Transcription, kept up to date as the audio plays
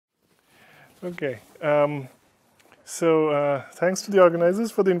Okay. So thanks to the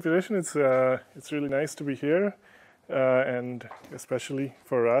organizers for the invitation. It's really nice to be here, and especially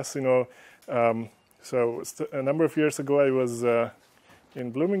for us. So a number of years ago, I was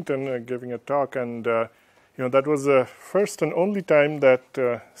in Bloomington giving a talk, and that was the first and only time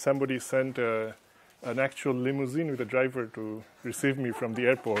that somebody sent an actual limousine with a driver to receive me from the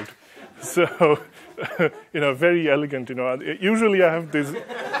airport. So, very elegant. Usually I have this.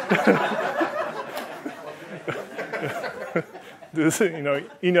 This,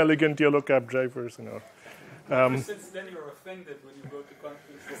 inelegant yellow cab drivers, Since then you're offended when you go to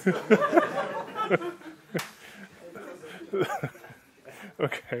countries.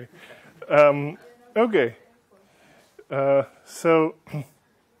 Okay. Okay. So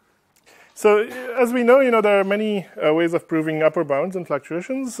as we know, there are many ways of proving upper bounds and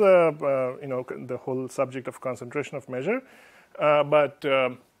fluctuations. The whole subject of concentration of measure, but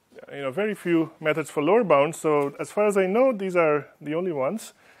very few methods for lower bounds. So as far as I know, these are the only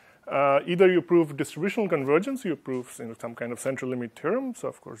ones. Either you prove distributional convergence, you prove some kind of central limit theorem. So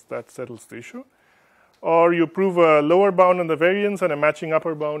of course that settles the issue. Or you prove a lower bound on the variance and a matching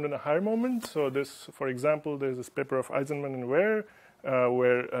upper bound on a higher moment. So this, for example, there's this paper of Eisenman and Ware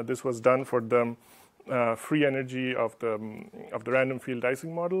where this was done for the free energy of the random field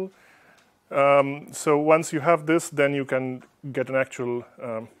Ising model. So once you have this, then you can get an actual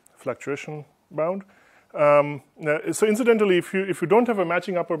fluctuation bound. So incidentally, if you don't have a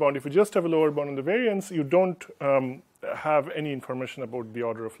matching upper bound, if you just have a lower bound on the variance, you don't have any information about the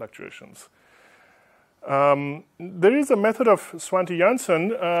order of fluctuations. There is a method of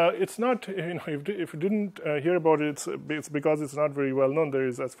Svante-Jansson. It's not, if you didn't hear about it, it's because it's not very well known. There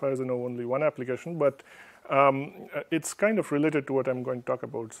is, as far as I know, only one application, but it's kind of related to what I'm going to talk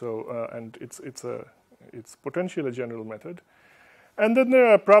about. So, and it's potentially a general method. And then there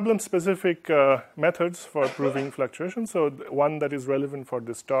are problem-specific methods for proving fluctuations. So one that is relevant for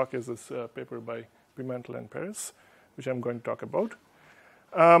this talk is this paper by Pimentel and Perez, which I'm going to talk about.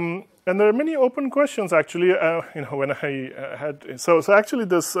 And there are many open questions, actually. When I had so actually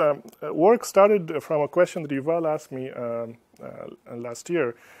this work started from a question that Yuval asked me last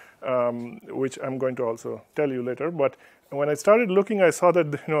year, which I'm going to also tell you later. But when I started looking, I saw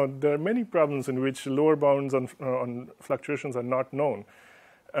that there are many problems in which lower bounds on fluctuations are not known,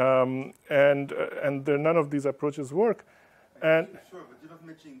 and none of these approaches work. And sure, but you're not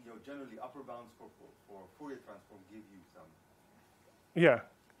mentioning generally upper bounds for Fourier transform give you some. Yeah.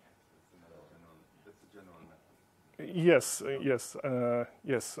 That's a general method.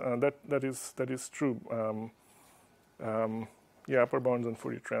 Yes. That is true. Upper bounds on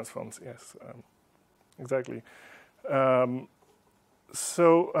Fourier transforms. Yes, exactly.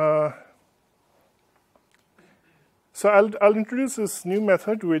 So I'll introduce this new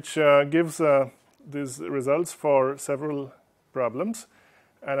method, which gives these results for several problems,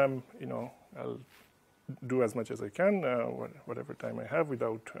 and I'll do as much as I can, whatever time I have,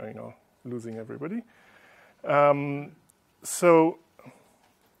 without losing everybody. So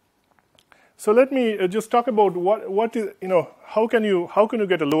let me just talk about what is how can you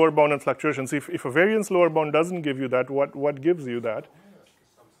get a lower bound on fluctuations? If a variance lower bound doesn't give you that, what gives you that?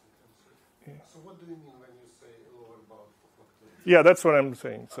 Yeah. So what do you mean when you say lower bound for fluctuations? Yeah, that's what I'm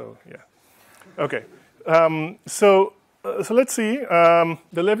saying. So yeah, okay. So let's see. The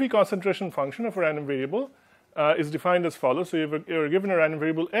Levy concentration function of a random variable is defined as follows. So you're given a random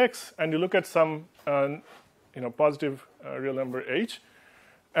variable x, and you look at some positive real number h,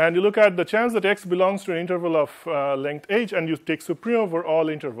 and you look at the chance that x belongs to an interval of length h, and you take supreme over all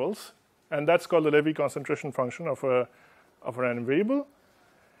intervals, and that's called the Levy concentration function of a random variable.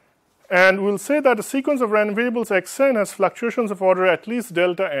 And we'll say that a sequence of random variables xn has fluctuations of order at least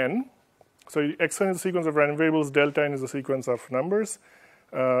delta n. So xn is a sequence of random variables, delta n is a sequence of numbers,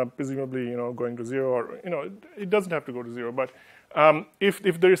 presumably going to 0, or it doesn't have to go to 0. But if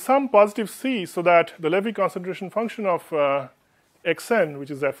there is some positive c, so that the Levy concentration function of xn,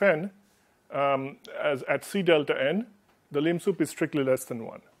 which is fn, as at c delta n, the lim sup is strictly less than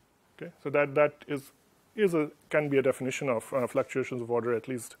 1. Okay, so that can be a definition of fluctuations of order at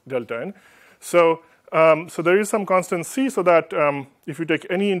least delta n. So there is some constant c, so that if you take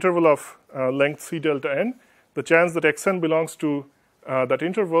any interval of length c delta n, the chance that xn belongs to that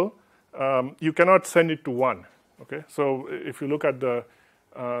interval, you cannot send it to 1. Okay, so if you look at the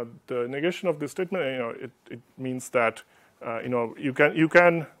negation of this statement, it means that you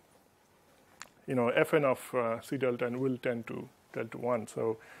can fn of c delta n will tend to 1.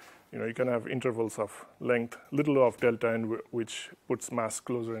 So you can have intervals of length little of delta n, which puts mass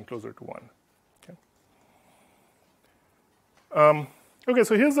closer and closer to 1. Okay. Okay,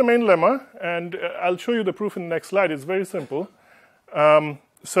 so here's the main lemma, and I'll show you the proof in the next slide. It's very simple.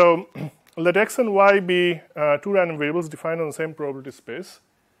 So let x and y be two random variables defined on the same probability space.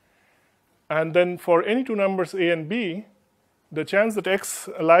 And then for any two numbers a and b, the chance that x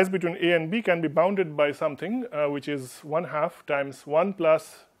lies between a and b can be bounded by something, which is 1/2 times 1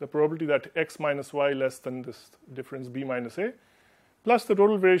 plus the probability that x minus y less than this difference b minus a, plus the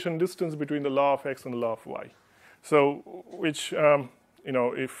total variation distance between the law of x and the law of y. So which,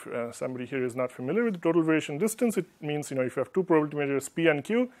 if somebody here is not familiar with the total variation distance, it means, if you have two probability measures p and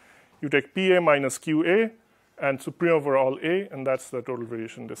q, you take pa minus qa and supreme over all a, and that's the total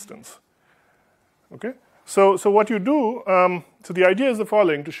variation distance. Okay? So what you do, so the idea is the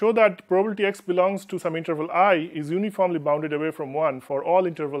following: to show that probability x belongs to some interval I is uniformly bounded away from 1 for all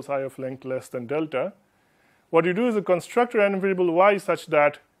intervals I of length less than delta. What you do is you construct a random variable y such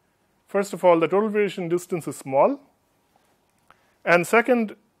that, first of all, the total variation distance is small, and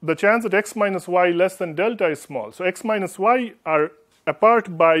second, the chance that x minus y less than delta is small. So x minus y are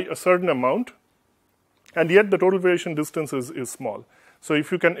apart by a certain amount, and yet the total variation distance is small. So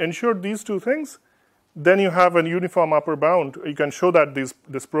if you can ensure these two things, then you have a uniform upper bound. You can show that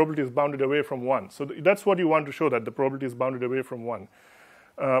this probability is bounded away from 1. So that's what you want to show, that the probability is bounded away from 1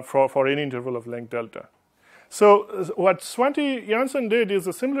 for any interval of length delta. So what Svante Jansson did is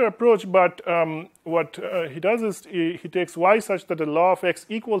a similar approach, but what he does is he takes y such that the law of x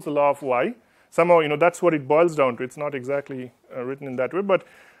equals the law of y. Somehow, that's what it boils down to. It's not exactly written in that way, but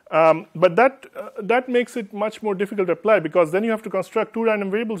that makes it much more difficult to apply, because then you have to construct two random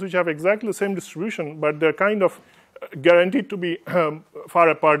variables which have exactly the same distribution, but they're kind of guaranteed to be far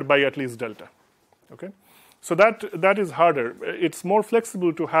apart by at least delta. Okay, so that is harder. It's more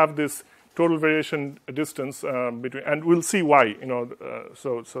flexible to have this total variation distance between, and we'll see why.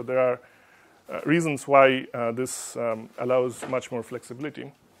 So there are reasons why this allows much more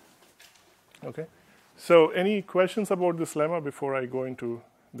flexibility. Okay, so any questions about this lemma before I go into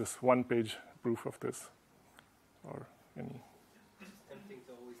this one-page proof of this, or any? It's tempting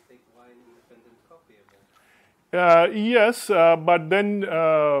to always take y an independent copy of it. Yes, but then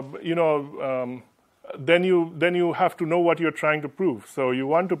then you have to know what you're trying to prove. So you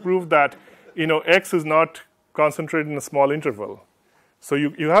want to prove that x is not concentrated in a small interval. So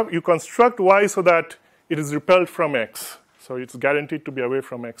you construct y so that it is repelled from x. So it's guaranteed to be away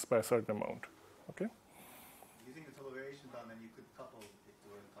from x by a certain amount. Okay. Using the total variation bound, then you could couple it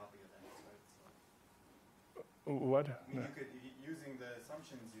to a copy of x, right? So What? you could, using the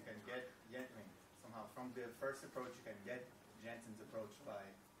assumptions, you can get somehow from the first approach, you can get Jensen's approach by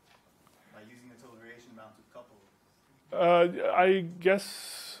using the total variation bound to couple. I guess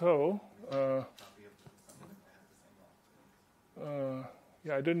so. Copy of something that has the same law.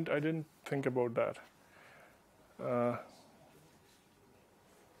 Yeah, I didn't think about that. The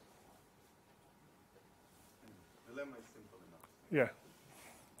lemma is simple enough. Yeah.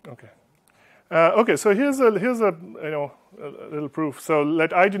 Okay. Okay. So here's a little proof. So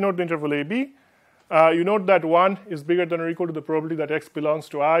let I denote the interval AB. You note that 1 is bigger than or equal to the probability that x belongs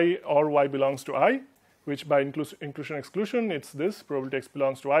to I or y belongs to I, which by inclusion exclusion, it's this: probability x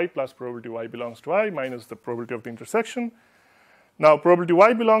belongs to I plus probability y belongs to I minus the probability of the intersection. Now, probability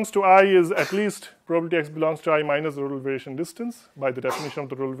y belongs to I is at least probability x belongs to I minus the total variation distance by the definition of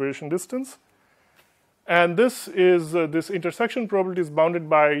the total variation distance. And this is this intersection probability is bounded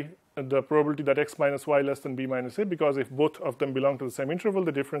by the probability that x minus y less than b minus a, because if both of them belong to the same interval,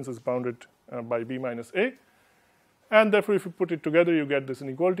 the difference is bounded by b minus a. And therefore, if you put it together, you get this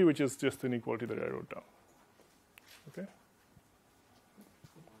inequality, which is just the inequality that I wrote down. Okay.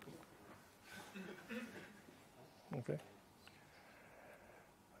 Okay.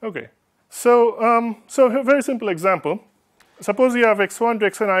 Okay. So, so a very simple example. Suppose you have x1 to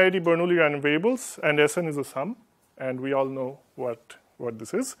xn IID Bernoulli random variables, and Sn is a sum, and we all know what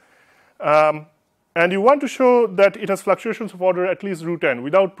this is. And you want to show that it has fluctuations of order at least root n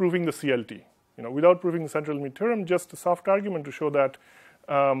without proving the CLT. Without proving the central limit theorem, just a soft argument to show that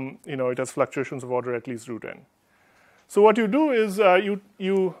it has fluctuations of order at least root n. So what you do is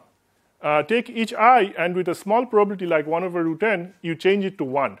you take each I, and with a small probability like 1 over root n, you change it to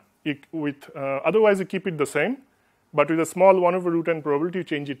 1. Otherwise, you keep it the same. But with a small 1 over root n probability, you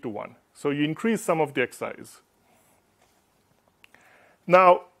change it to 1. So you increase some of the xi's.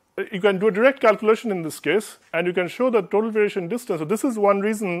 Now, you can do a direct calculation in this case, and you can show the total variation distance. So this is one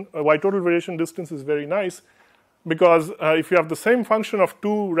reason why total variation distance is very nice, because if you have the same function of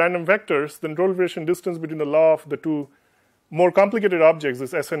two random vectors, then total variation distance between the law of the two more complicated objects,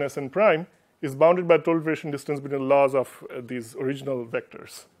 this Sn, Sn prime, is bounded by total variation distance between the laws of these original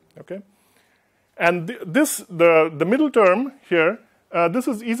vectors. Okay. And the middle term here this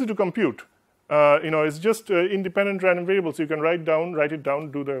is easy to compute. It's just independent random variables. You can write it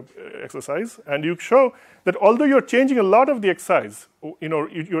down, do the exercise, and you show that although you're changing a lot of the excise,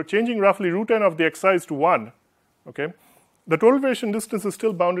 you're changing roughly root n of the excise to 1, okay, the total variation distance is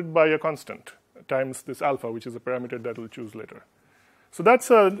still bounded by a constant times this alpha, which is a parameter that we'll choose later. So that's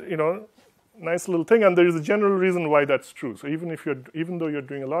a nice little thing, and there is a general reason why that's true. So even though you're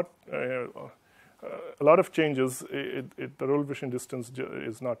doing a lot of changes, the total variation distance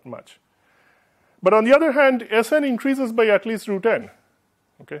is not much. But on the other hand, Sn increases by at least root n,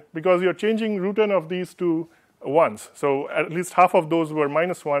 okay, because you're changing root n of these to 1s. So at least half of those were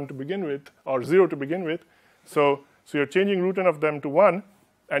minus 1 to begin with, or 0 to begin with. So you're changing root n of them to 1,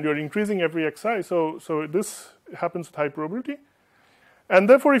 and you're increasing every xi. So this happens with high probability. And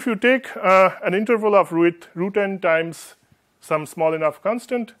therefore, if you take an interval of root n times some small enough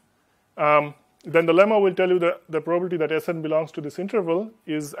constant, then the lemma will tell you that the probability that Sn belongs to this interval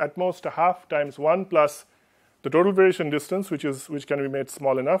is at most a half times 1 plus the total variation distance, which can be made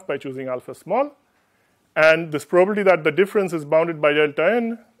small enough by choosing alpha small, and this probability that the difference is bounded by delta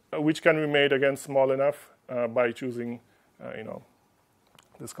n, which can be made again small enough by choosing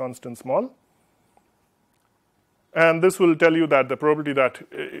this constant small. And this will tell you that the probability that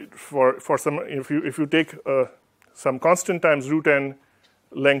for some, if you take some constant times root n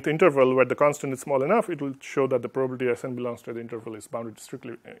length interval where the constant is small enough, it will show that the probability Sn belongs to the interval is bounded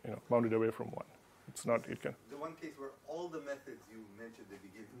strictly, bounded away from 1. It's not. It can. The one case where all the methods you mentioned at the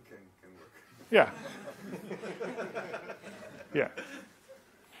beginning can work. Yeah. Yeah.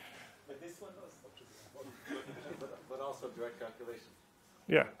 But this one also. But also direct calculation.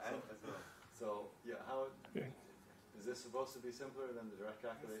 Yeah. So yeah, how Yeah. is this supposed to be simpler than the direct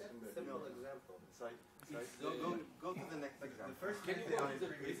calculation? Simple example. Go to the next example. The first method on the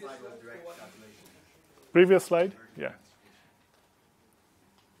previous slide was direct calculation. Previous slide. Yeah.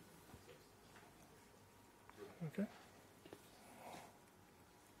 Okay.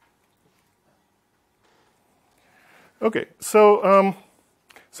 Okay. So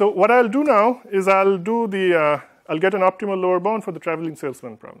what I'll do now is I'll get an optimal lower bound for the traveling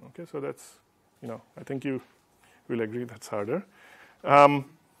salesman problem. Okay. So that's I think you will agree that's harder.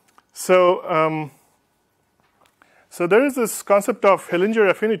 So there is this concept of Hellinger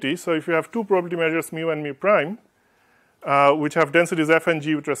affinity. So if you have two probability measures mu and mu prime, which have densities f and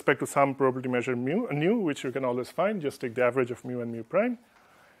g with respect to some probability measure mu and nu, which you can always find, just take the average of mu and mu prime.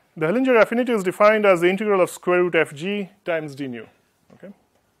 The Hellinger affinity is defined as the integral of square root fg times d nu. Okay.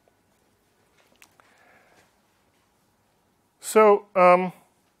 So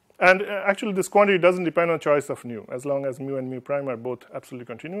and actually this quantity doesn't depend on choice of nu. As long as mu and mu prime are both absolutely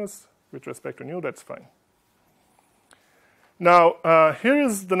continuous with respect to nu, that's fine. Now, here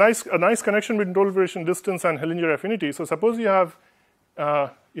is a nice connection between total variation distance and Hellinger affinity. So suppose you have,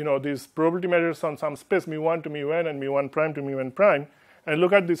 these probability measures on some space, mu1 to mu n and mu1 prime to mu n prime, and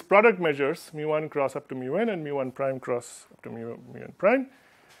look at these product measures, mu1 cross up to mu n and mu1 prime cross up to mu n prime.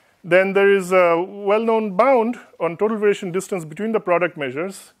 Then there is a well-known bound on total variation distance between the product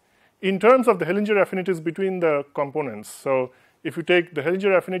measures in terms of the Hellinger affinities between the components. So if you take the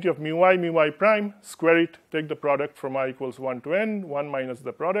Hellinger affinity of mu y prime, square it, take the product from I equals 1 to n, 1 minus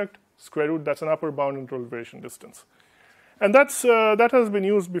the product, square root, that's an upper bound in total variation distance. And that has been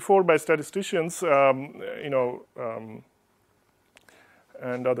used before by statisticians,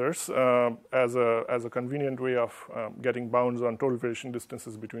 and others as a convenient way of getting bounds on total variation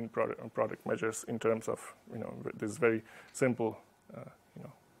distances between product measures in terms of this very simple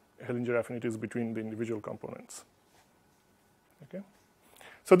Hellinger affinities between the individual components. Okay,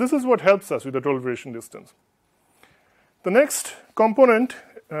 so this is what helps us with the total variation distance. The next component,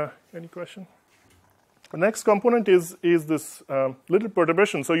 any question? The next component is this little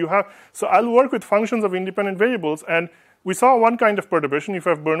perturbation. So I'll work with functions of independent variables, and we saw one kind of perturbation. If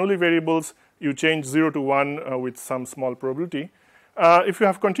you have Bernoulli variables, you change 0 to 1 with some small probability. If you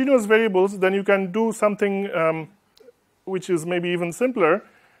have continuous variables, then you can do something which is maybe even simpler,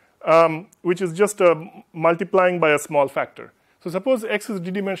 which is just multiplying by a small factor. So suppose x is a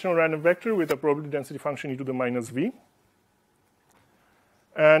d-dimensional random vector with a probability density function e to the minus v.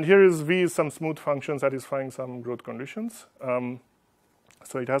 And here is v is some smooth function satisfying some growth conditions.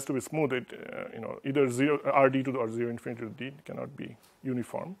 So it has to be smooth. Either 0 rd to the or 0 infinity to d. It cannot be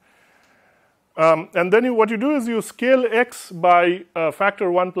uniform. And then what you do is you scale x by a factor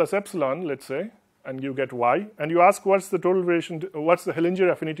 1 plus epsilon, let's say, and you get y. And you ask what's the total variation, what's the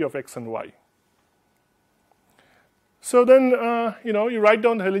Hellinger affinity of x and y. So then, you write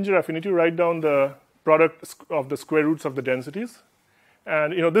down the Hellinger affinity, you write down the product of the square roots of the densities.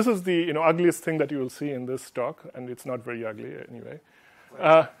 And, this is the, ugliest thing that you will see in this talk, and it's not very ugly anyway.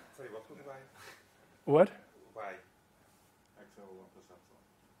 Uh, Sorry, what was y? what? Y. X over 1 plus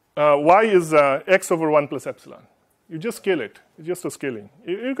epsilon. Y is x over 1 plus epsilon. You just scale it. It's just a scaling.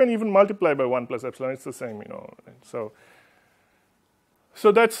 You can even multiply by 1 plus epsilon. It's the same,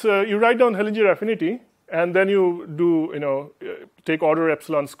 So that's you write down Hellinger affinity, and then you do take order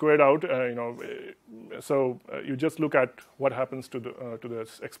epsilon squared out. So you just look at what happens to the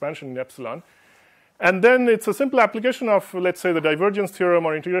expansion in epsilon, and then it's a simple application of, let's say, the divergence theorem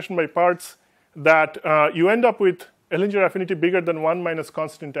or integration by parts, that you end up with Hellinger affinity bigger than 1 minus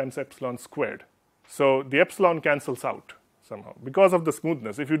constant times epsilon squared. So the epsilon cancels out somehow because of the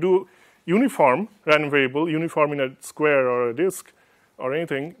smoothness. If you do uniform random variable, uniform in a square or a disk or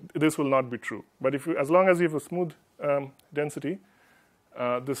anything, this will not be true. But as long as you have a smooth density,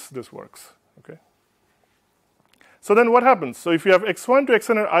 this works. Okay. So then what happens? So if you have x1 to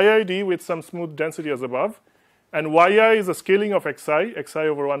xn are IID with some smooth density as above, and yi is a scaling of xi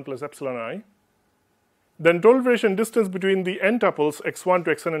over 1 plus epsilon I, then total variation distance between the n tuples x1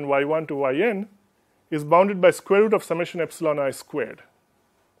 to xn and y1 to yn is bounded by square root of summation epsilon I squared.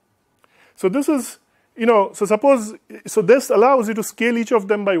 So this is, so this allows you to scale each of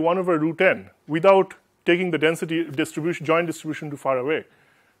them by 1 over root n without taking the density distribution, joint distribution too far away.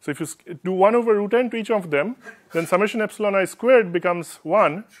 So if you do 1 over root n to each of them, then summation epsilon I squared becomes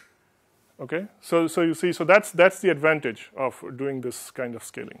 1. Okay, so you see, so that's the advantage of doing this kind of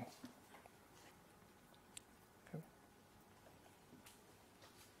scaling.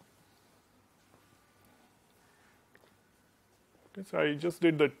 Okay, so I just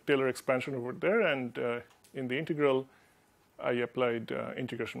did the Taylor expansion over there, and in the integral, I applied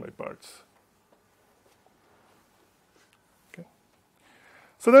integration by parts. Okay.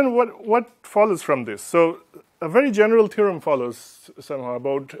 So then what follows from this? So a very general theorem follows somehow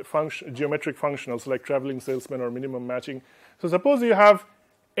about geometric functionals like traveling salesman or minimum matching. So suppose you have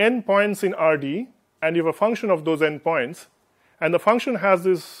n points in Rd, and you have a function of those n points, and the function has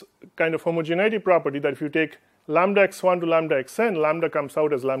this kind of homogeneity property that if you take lambda x1 to lambda xn, lambda comes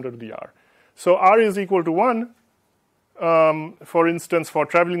out as lambda to the r. So r is equal to 1, for instance, for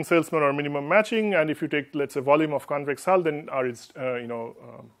traveling salesman or minimum matching, and if you take, let's say, volume of convex hull, then r is,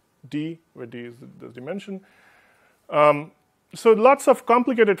 d, where d is the dimension. So lots of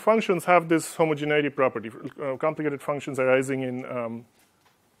complicated functions have this homogeneity property, complicated functions arising in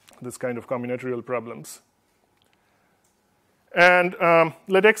this kind of combinatorial problems. And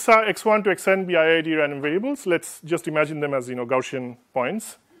let x1 to xn be IID random variables. Let's just imagine them as Gaussian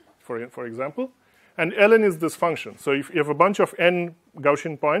points, for example. And ln is this function. So if you have a bunch of n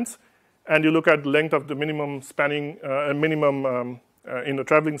Gaussian points, and you look at the length of the minimum spanning, minimum in the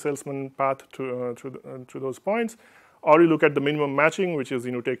traveling salesman path to those points, or you look at the minimum matching, which is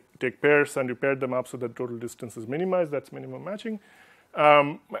take pairs and you pair them up so that total distance is minimized. That's minimum matching.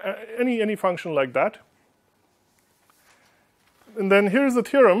 Any function like that. And then here's the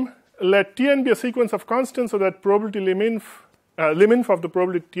theorem. Let Tn be a sequence of constants so that probability liminf of the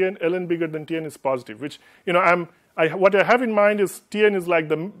probability Tn ln bigger than Tn is positive, which, what I have in mind is Tn is like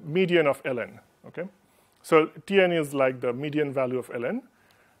the median of ln, okay? So Tn is like the median value of ln.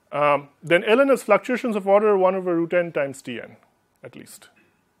 Then ln has fluctuations of order 1 over root n times Tn, at least.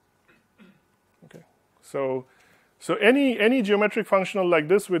 Okay, so any geometric functional like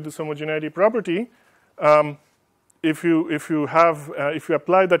this with this homogeneity property, if you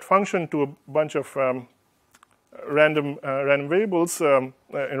apply that function to a bunch of random variables in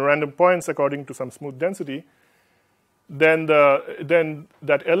random points according to some smooth density, then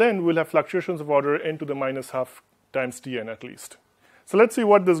that ln will have fluctuations of order n to the minus half times Tn at least. So let's see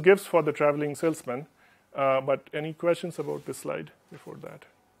what this gives for the traveling salesman. But any questions about this slide before that?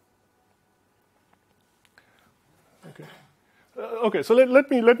 Okay. Okay, so let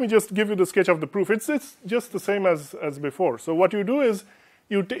me just give you the sketch of the proof. It's just the same as before. So what you do is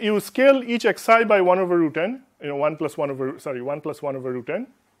you scale each xi by 1 over root n, 1 plus 1 over root n,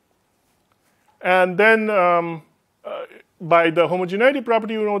 and then by the homogeneity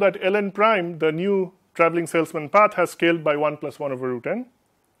property, you know that ln prime, the new traveling salesman path, has scaled by 1 plus 1 over root n.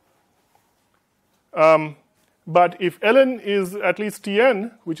 But if ln is at least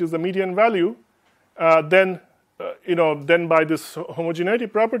Tn, which is the median value, then by this homogeneity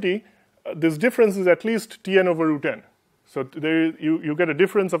property, this difference is at least Tn over root n. So you get a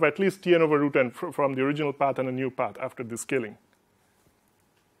difference of at least Tn over root n from the original path and a new path after this scaling.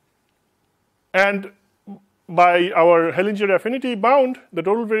 And by our Hellinger affinity bound, the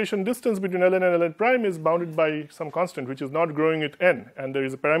total variation distance between ln and ln prime is bounded by some constant, which is not growing at n, and there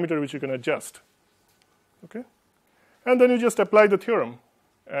is a parameter which you can adjust. Okay? And then you just apply the theorem,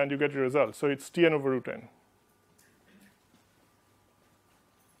 and you get your result. So it's Tn over root n.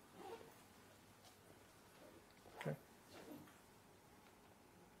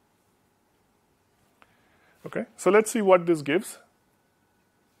 Okay, so let's see what this gives.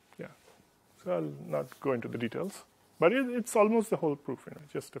 Yeah, so I'll not go into the details, but it's almost the whole proof.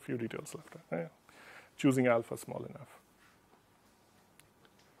 Just a few details left. Yeah. Choosing alpha small enough.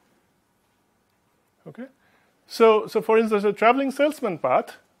 Okay, so for instance, a traveling salesman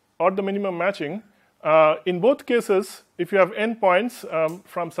path or the minimum matching. In both cases, if you have n points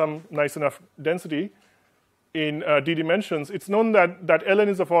from some nice enough density in d dimensions, it's known that ln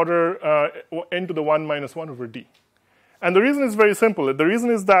is of order n to the 1 minus 1 over d. And the reason is very simple. The reason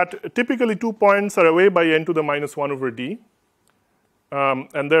is that typically 2 points are away by n to the minus 1 over d.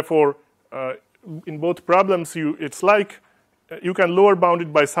 And therefore, in both problems, it's like you can lower bound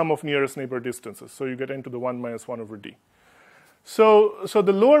it by sum of nearest neighbor distances. So you get n to the 1 minus 1 over d. So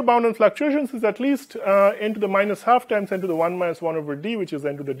the lower bound on fluctuations is at least n to the minus half times n to the 1 minus 1 over d, which is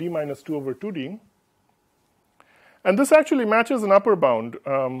n to the d minus 2 over 2d. And this actually matches an upper bound.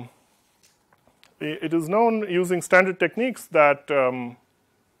 It is known using standard techniques that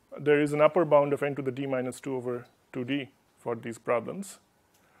there is an upper bound of n to the d minus 2 over 2d for these problems,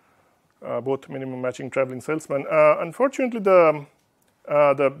 both minimum matching traveling salesman. Unfortunately, the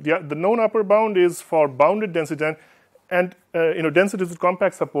known upper bound is for bounded density and densities with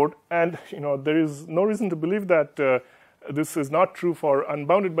compact support, and there is no reason to believe that this is not true for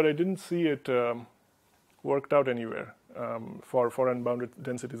unbounded, but I didn't see it worked out anywhere for unbounded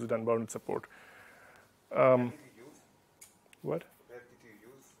densities with unbounded support. What did you use? What? Where did you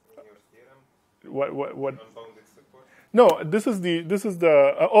use in your theorem? What? Unbounded support? No, this is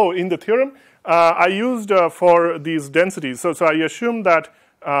the in the theorem I used for these densities. So I assume that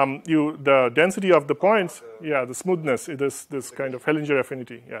the density of the points, the smoothness, this kind of Hellinger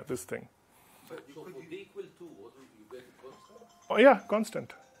affinity, this thing. So for d equal to, what do you get? Constant? Oh yeah,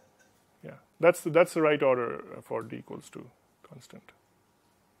 constant. Yeah, that's the right order for d equals to constant.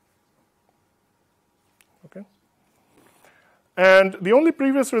 Okay. And the only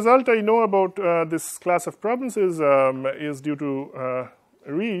previous result I know about this class of problems is due to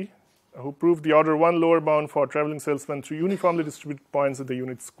Ree, who proved the order 1 lower bound for traveling salesman through uniformly distributed points at the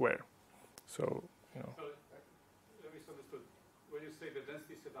unit square. So, So, let me understood. When you say the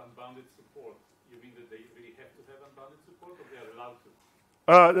densities have unbounded support, you mean that they really have to have unbounded support, or they are allowed to?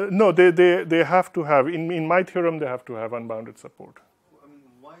 No, they have to have. In my theorem, they have to have unbounded support.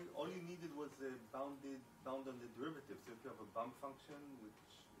 Why all you needed was a bound on the derivative. So if you have a bump function, which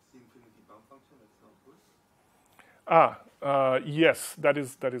is the infinity bump function, that's not good. Yes, that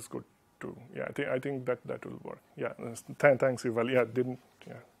is good too. Yeah, I think that will work. Yeah, thanks, Yuval. Yeah, didn't.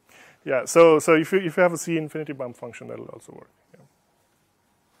 Yeah. So if you have a C infinity bump function, that will also work. Yeah.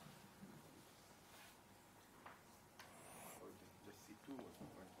 Or just C2 or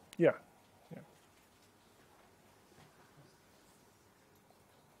something. Yeah.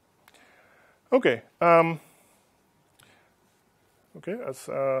 Okay. Okay. As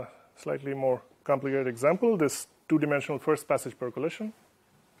a slightly more complicated example, this two-dimensional first passage percolation.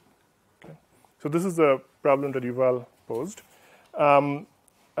 Okay. So this is the problem that Yuval posed.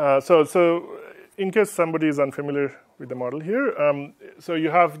 So in case somebody is unfamiliar with the model here, so you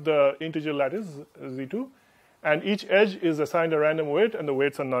have the integer lattice Z2, and each edge is assigned a random weight, and the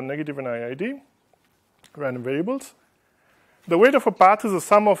weights are non-negative and IID, random variables. The weight of a path is the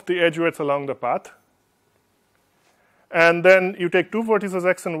sum of the edge weights along the path. And then you take two vertices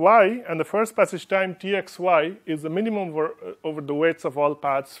x and y, and the first passage time txy is the minimum over the weights of all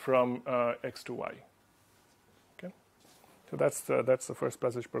paths from x to y. Okay, so that's the first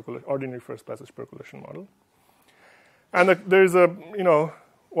passage ordinary first passage percolation model. And there is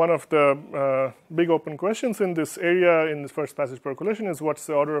one of the big open questions in this area in this first passage percolation is what's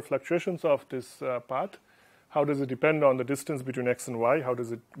the order of fluctuations of this path? How does it depend on the distance between x and y? How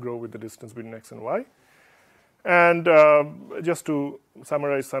does it grow with the distance between x and y? And just to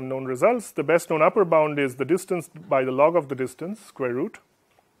summarize some known results, the best known upper bound is the distance by the log of the distance, square root,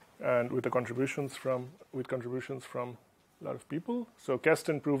 and with contributions from a lot of people. So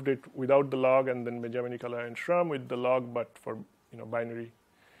Kesten proved it without the log, and then Benjamin, Nicolai, and Schramm with the log, but for binary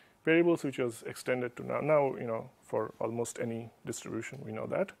variables, which was extended to now for almost any distribution. We know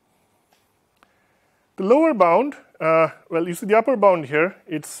that. The lower bound, you see the upper bound here,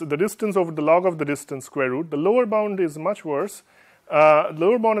 it's the distance over the log of the distance square root. The lower bound is much worse. The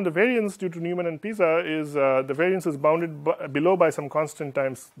lower bound and the variance due to Newman and Pisa is the variance is bounded below by some constant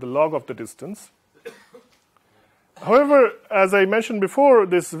times the log of the distance. However, as I mentioned before,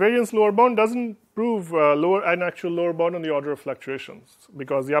 this variance lower bound doesn't prove an actual lower bound on the order of fluctuations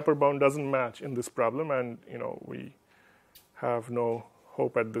because the upper bound doesn't match in this problem, and we have no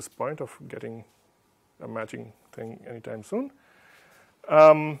hope at this point of getting a matching thing anytime soon.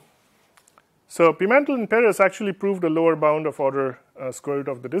 So Pimentel and Perez actually proved a lower bound of order square root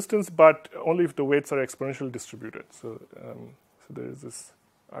of the distance, but only if the weights are exponentially distributed. So there is this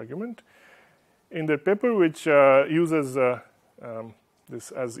argument in their paper, which uses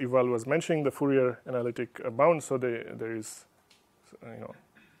this, as Yuval was mentioning, the Fourier analytic bound. So they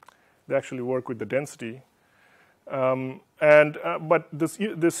actually work with the density. But this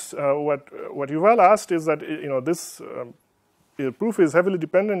what Yuval asked is that this proof is heavily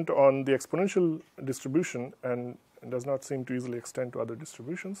dependent on the exponential distribution and does not seem to easily extend to other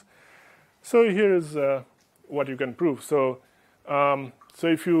distributions. So here is what you can prove. So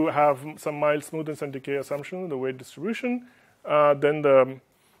if you have some mild smoothness and decay assumption, the weight distribution, then the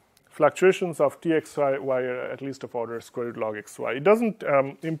fluctuations of txy are at least of order square root log xy. It doesn't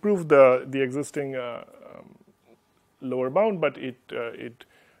improve the existing lower bound, but it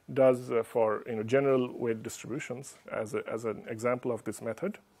does for general weight distributions as an example of this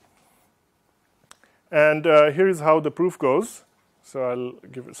method. And here is how the proof goes. So I'll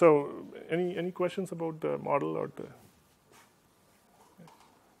give it. So any questions about the model or the?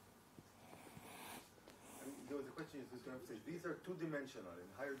 There was a question you was going to say. These are two-dimensional. In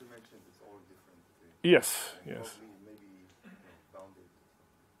higher dimensions, it's all different. Yes. Maybe bounded.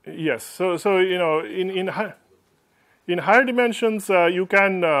 Yes. So in higher dimensions, you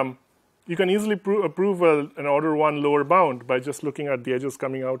can easily prove an order 1 lower bound by just looking at the edges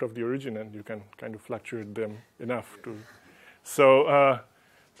coming out of the origin, and you can kind of fluctuate them enough to. So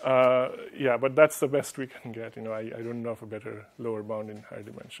but that's the best we can get. I don't know of a better lower bound in higher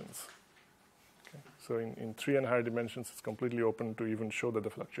dimensions. Okay. So in 3 and higher dimensions, it's completely open to even show that the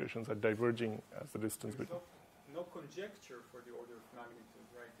fluctuations are diverging as the distance between. No conjecture for the order of magnitude,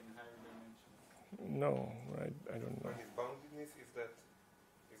 right, in higher dimensions? No, right? I don't know. For his boundedness, is there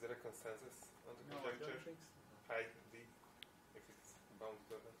a consensus on the conjecture? I don't think so. High, deep, if it's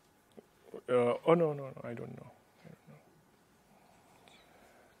bounded or not? No, I don't know.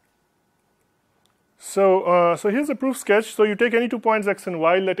 So here's a proof sketch. So you take any 2 points x and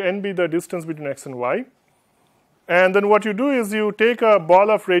y, let n be the distance between x and y. And then what you do is you take a ball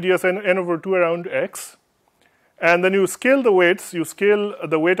of radius n over 2 around x, and then you scale the weights. You scale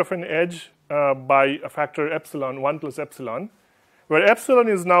the weight of an edge by a factor epsilon, 1 plus epsilon, where epsilon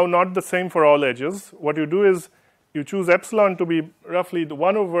is now not the same for all edges. What you do is you choose epsilon to be roughly the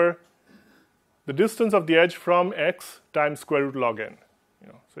 1 over the distance of the edge from x times square root log n.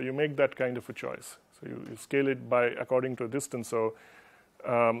 So you make that kind of a choice. So you scale it by according to the distance. So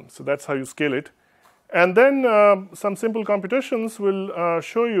that's how you scale it. And then some simple computations will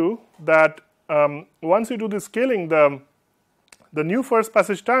show you that once you do this scaling, the new first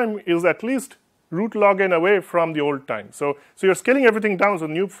passage time is at least root log n away from the old time. So you're scaling everything down, so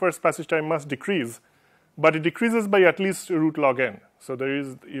new first passage time must decrease, but it decreases by at least root log n. So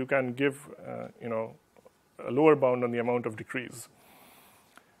you can give a lower bound on the amount of decrease.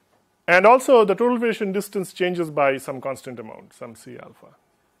 And also the total variation distance changes by some constant amount, some C alpha.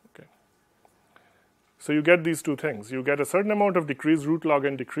 Okay. So you get these two things. You get a certain amount of decrease, root log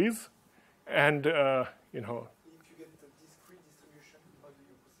n decrease, and If you get the discrete distribution, how do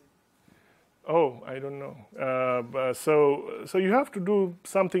you proceed? Oh, I don't know. So you have to do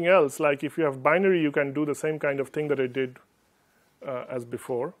something else. Like if you have binary, you can do the same kind of thing that I did as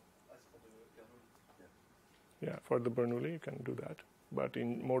before. Yeah, for the Bernoulli, you can do that. But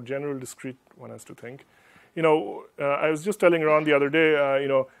in more general discrete, one has to think. I was just telling Ron the other day,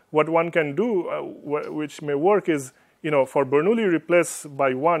 what one can do, which may work is, for Bernoulli, replace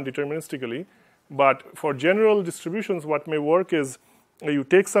by 1 deterministically. But for general distributions, what may work is you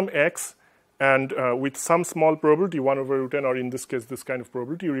take some x, and with some small probability, 1 over root n, or in this case, this kind of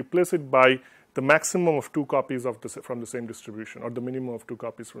probability, you replace it by the maximum of 2 copies from the same distribution, or the minimum of 2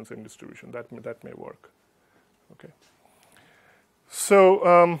 copies from the same distribution. That may work. Okay.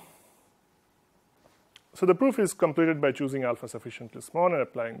 So the proof is completed by choosing alpha sufficiently small and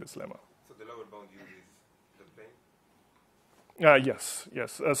applying this lemma. So the lower bound uses the plane?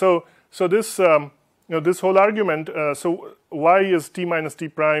 Yes. So this this whole argument. So y is t minus t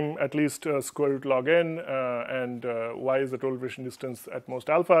prime at least square root log n, and y is the total variation distance at most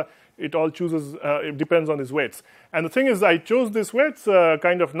alpha. It all chooses. It depends on these weights. And the thing is, I chose these weights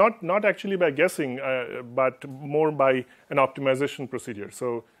kind of not actually by guessing, but more by an optimization procedure.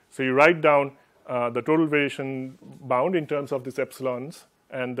 So you write down the total variation bound in terms of these epsilons,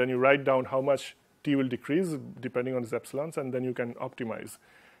 and then you write down how much t will decrease depending on these epsilons, and then you can optimize.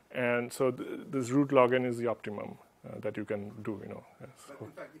 And so this root log n is the optimum that you can do. But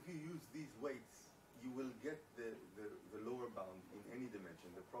in fact, if you use these weights, you will get the lower bound in any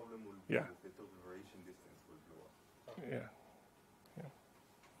dimension. The problem will be that the total variation distance will blow up. Yeah.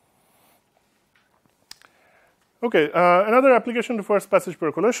 Okay, another application to first passage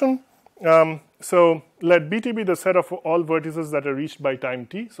percolation. So let Bt be the set of all vertices that are reached by time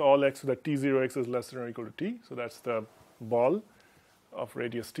t. So all x so that t0x is less than or equal to t. So that's the ball of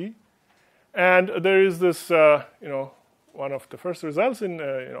radius t. And there is this, one of the first results in,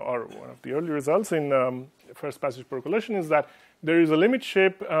 or one of the early results in first passage percolation is that there is a limit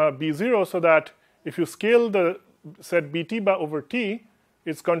shape B0 so that if you scale the set Bt by over t,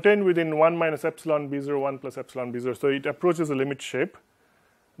 it's contained within 1 minus epsilon B0, 1 plus epsilon B0. So it approaches a limit shape,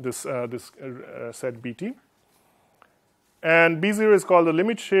 this set Bt. And B0 is called the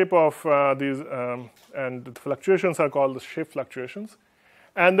limit shape of these, and the fluctuations are called the shape fluctuations.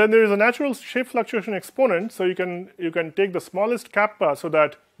 And then there is a natural shape fluctuation exponent. So you can take the smallest kappa so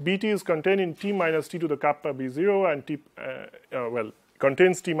that Bt is contained in t minus t to the kappa B0 and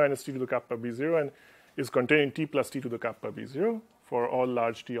contains t minus t to the kappa B0 and is contained in t plus t to the kappa B0 for all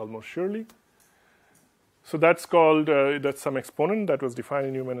large t almost surely. So that's called, that's some exponent that was defined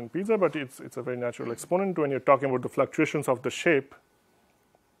in Newman and Pizza, but it's a very natural exponent when you're talking about the fluctuations of the shape.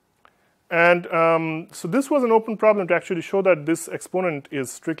 And so this was an open problem to actually show that this exponent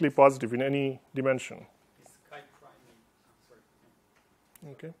is strictly positive in any dimension.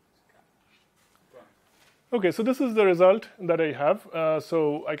 Okay. Okay, so this is the result that I have.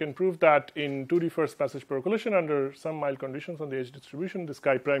 So I can prove that in 2D first passage percolation under some mild conditions on the edge distribution, this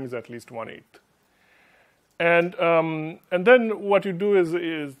chi prime is at least 1/8. And then what you do is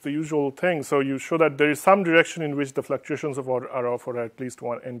the usual thing. So you show that there is some direction in which the fluctuations of order are of order at least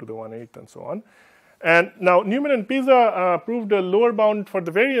 1 to the 1/8 and so on. And now Newman and Pizza proved a lower bound for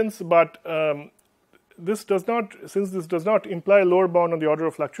the variance, but this does not, since this does not imply a lower bound on the order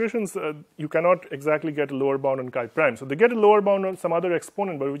of fluctuations, you cannot exactly get a lower bound on chi prime. So they get a lower bound on some other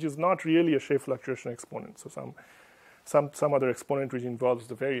exponent, but which is not really a shape fluctuation exponent. So some other exponent which involves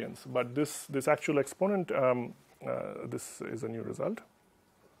the variance. But this actual exponent, this is a new result.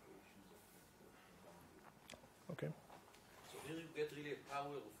 Okay. So here you get really a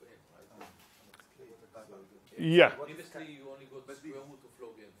power of n, right? Yeah. Previously you only got the square root of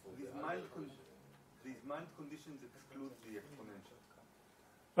log n for these mild conditions exclude the exponential.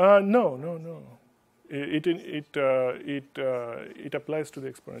 No. It applies to the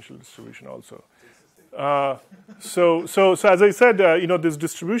exponential distribution also. So as I said, this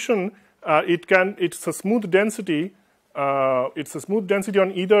distribution, it's a smooth density. It's a smooth density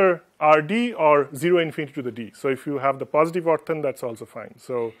on either RD or 0 infinity to the d. So if you have the positive ortho, that's also fine.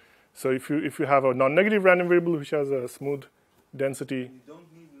 So if you have a non-negative random variable which has a smooth density. You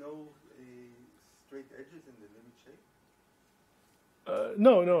don't need no straight edges in the limit shape?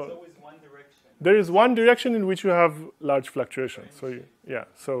 No. There's always one direction. There is one direction in which you have large fluctuations.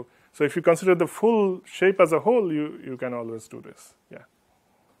 So if you consider the full shape as a whole, you can always do this. Yeah.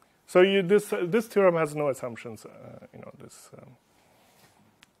 So this theorem has no assumptions.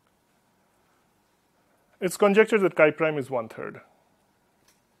 It's conjectured that chi prime is 1/3.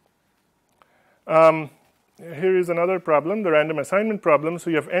 Here is another problem, the random assignment problem. So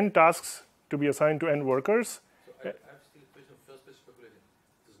you have n tasks to be assigned to n workers. So I have still a question of first passage percolation.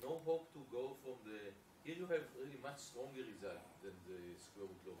 There's no hope to go from here you have really much stronger result than the square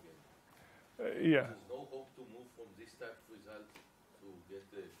root log n. Yeah. There's no hope to move from this type of result to get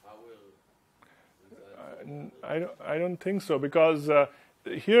the power result. I don't think so, because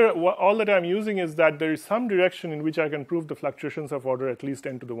here all that I'm using is that there is some direction in which I can prove the fluctuations of order at least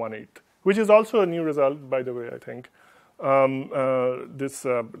n to the 1/8, which is also a new result, by the way, I think.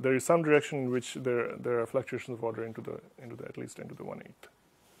 There is some direction in which there are fluctuations of order into the at least n to the 1/8.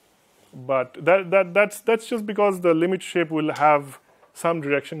 But that's just because the limit shape will have some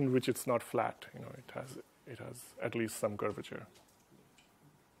direction in which it's not flat. It has at least some curvature.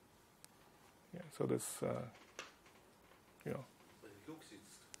 Yeah. So this, But it looks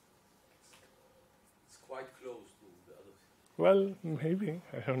it's quite close to the other thing. Well, maybe,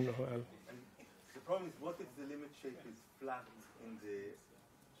 I don't know. And the problem is, what if the limit shape is flat in the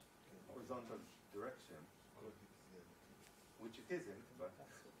horizontal direction? Which it isn't, but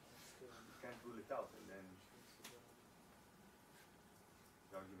you can't rule it out, and then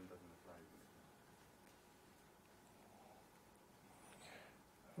the argument doesn't apply.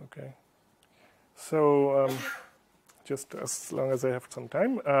 Okay. So just as long as I have some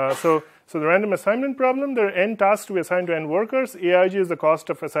time. So the random assignment problem, there are n tasks to be assigned to n workers. Aij is the cost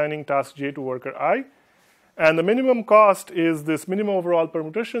of assigning task j to worker I. And the minimum cost is this minimum overall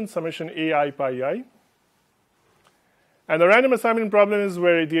permutation, summation ai pi I. And the random assignment problem is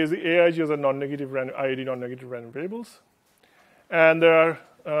where the Aij is a non-negative IID non-negative random variables. And there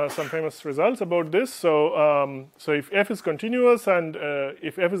some famous results about this. So, so if f is continuous and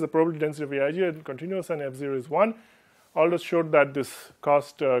if f is the probability density of Aij and continuous and f0 is 1, Aldous showed that this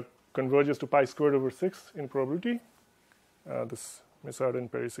cost converges to pi squared over 6 in probability, this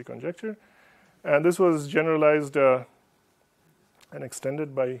Massard-Parisi conjecture. And this was generalized and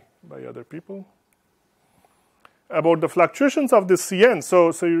extended by other people. About the fluctuations of this Cn,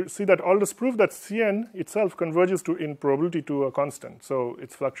 so you see that Aldous proved that Cn itself converges to in probability to a constant. So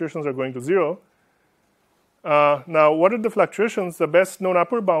its fluctuations are going to 0. Now, what are the fluctuations? The best known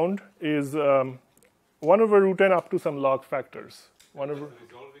upper bound is 1 over root n up to some log factors. 1 over.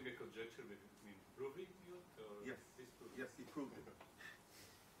 Resolving a conjecture with proving it? Or Yes, yes, he proved it.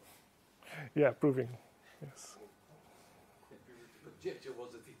 Yeah, proving. Yes. The conjecture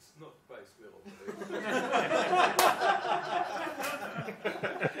was that it's not pi square over 8.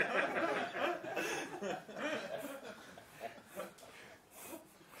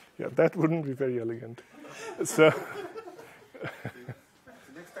 Yeah, that wouldn't be very elegant. So.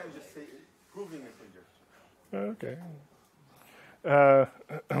 Next time, just say proving a conjecture. Okay.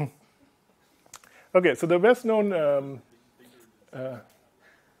 Okay, so the best known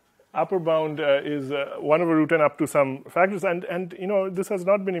upper bound is 1 over root n up to some factors, and you know this has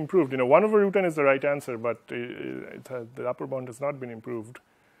not been improved. You know, 1 over root n is the right answer, but the upper bound has not been improved.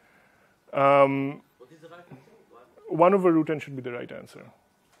 What is the right answer? 1 over root n should be the right answer.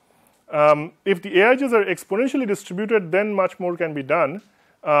 If the Aij's are exponentially distributed, then much more can be done.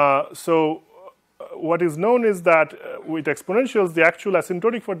 What is known is that with exponentials, the actual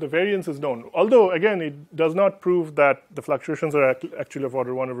asymptotic for the variance is known. Although, again, it does not prove that the fluctuations are actually of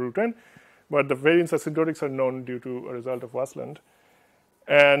order 1 over root n, but the variance asymptotics are known due to a result of Wasland.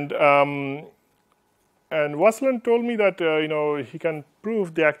 And Wasland told me that you know he can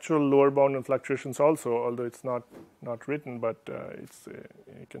prove the actual lower bound and fluctuations also, although it's not written, but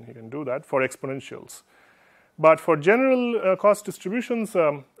he can do that for exponentials. But for general cost distributions,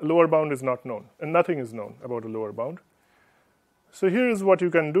 lower bound is not known, and nothing is known about a lower bound. So here is what you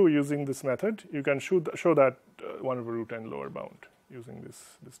can do using this method. You can show that 1 over root n lower bound using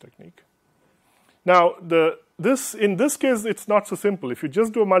this technique. Now, in this case, it's not so simple. If you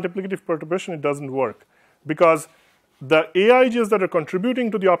just do a multiplicative perturbation, it doesn't work, because the Aij's that are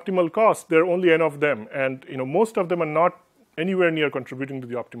contributing to the optimal cost, there are only n of them, and you know most of them are not anywhere near contributing to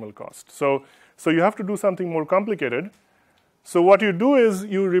the optimal cost. So you have to do something more complicated. So what you do is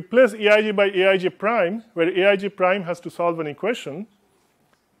you replace Aij by Aij prime, where Aij prime has to solve an equation.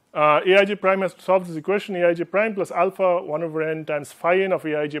 Aij prime has to solve this equation, Aij prime plus alpha 1 over n times phi n of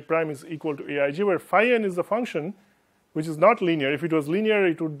Aij prime is equal to Aij, where phi n is the function which is not linear. If it was linear,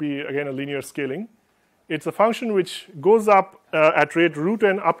 it would be, again, a linear scaling. It's a function which goes up at rate root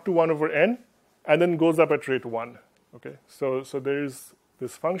n up to 1 over n, and then goes up at rate 1. Okay, so there is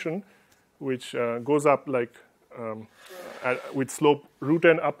this function which goes up like with slope root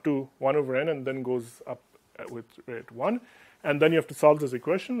n up to 1 over n, and then goes up with rate 1. And then you have to solve this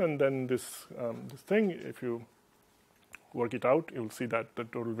equation, and then this thing, if you work it out, you'll see that the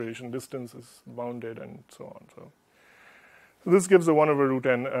total variation distance is bounded and so on. So this gives a 1 over root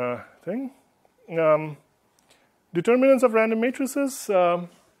n thing. Determinants of random matrices.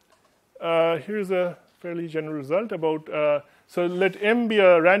 Here's a fairly general result about, so let M be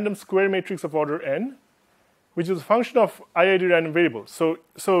a random square matrix of order n, which is a function of IID random variables. So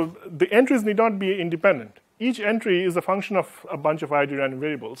the entries need not be independent. Each entry is a function of a bunch of IID random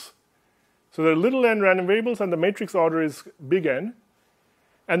variables. So there are little n random variables, and the matrix order is big N.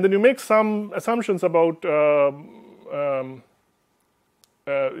 And then you make some assumptions about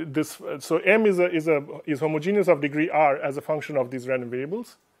this. So M is homogeneous of degree R as a function of these random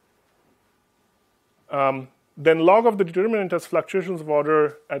variables. Then log of the determinant has fluctuations of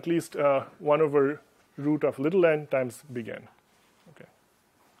order at least 1 over root of little n times big N. Okay.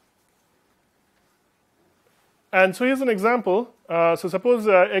 And so here's an example. So suppose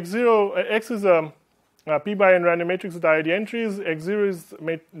X is a P by N random matrix with IID entries. X0 is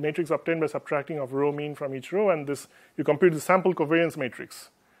matrix obtained by subtracting of row mean from each row, and this you compute the sample covariance matrix.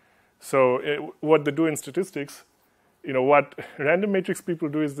 So what they do in statistics, you know, what random matrix people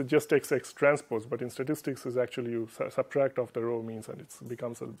do is they just take X transpose, but in statistics is actually you subtract off the row means, and it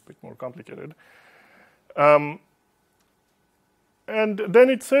becomes a bit more complicated. And then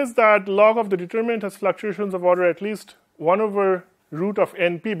it says that log of the determinant has fluctuations of order at least 1 over root of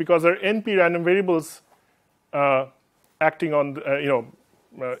NP, because there are NP random variables acting on,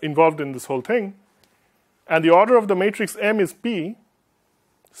 involved in this whole thing. And the order of the matrix M is P.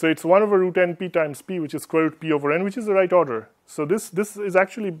 So it's 1 over root NP times P, which is square root P over N, which is the right order. So this is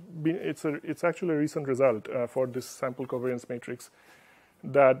actually it's actually a recent result for this sample covariance matrix.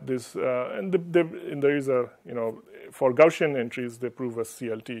 that this and there is a for Gaussian entries they prove a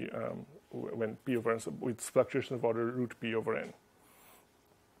CLT when p over n with fluctuations of order root p over n.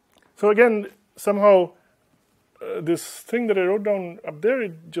 So again, somehow this thing that I wrote down up there,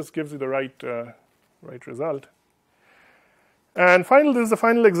 it just gives you the right result. And finally, this is the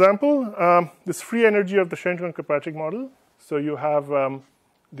final example, this free energy of the Sherrington Kirkpatrick model. So you have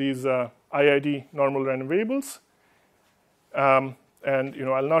these IID normal random variables. And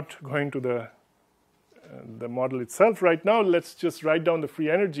I'll not go into the model itself right now. Let's just write down the free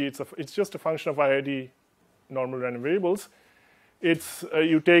energy. It's just a function of IID normal random variables. It's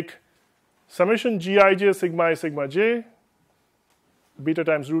you take summation gij sigma I sigma j beta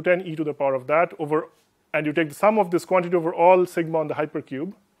times root n e to the power of that over, and you take the sum of this quantity over all sigma on the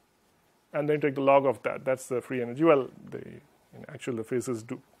hypercube, and then you take the log of that. That's the free energy. Well, actually the phases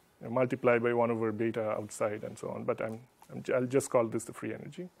do multiply by 1 over beta outside and so on, but I'll just call this the free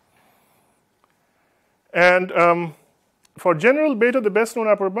energy. And for general beta, the best known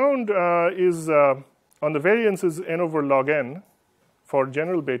upper bound is on the variance is n over log n for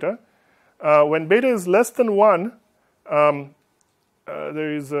general beta. When beta is less than 1,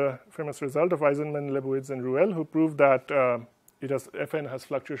 there is a famous result of Eisenman, Lebowitz, and Ruel, who proved that Fn has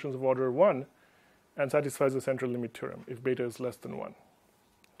fluctuations of order 1 and satisfies the central limit theorem if beta is less than 1.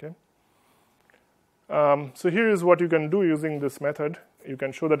 Okay. So here is what you can do using this method. You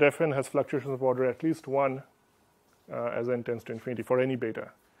can show that Fn has fluctuations of order at least 1 as n tends to infinity for any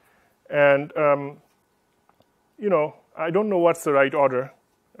beta. And, I don't know what's the right order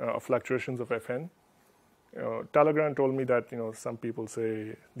of fluctuations of Fn. Talleyrand told me that, some people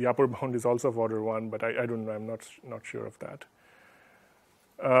say the upper bound is also of order 1, but I don't know. I'm not sure of that.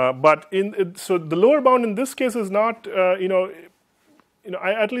 So the lower bound in this case is not,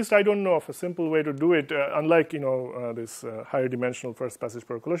 at least I don't know of a simple way to do it, unlike, this higher dimensional first passage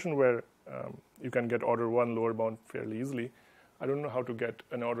percolation where you can get order 1 lower bound fairly easily. I don't know how to get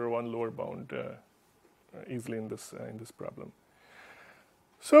an order 1 lower bound easily in this problem.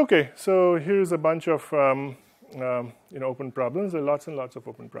 So, so here's a bunch of, open problems. There are lots and lots of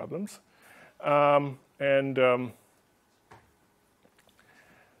open problems.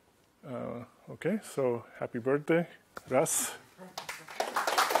 So happy birthday, Russ.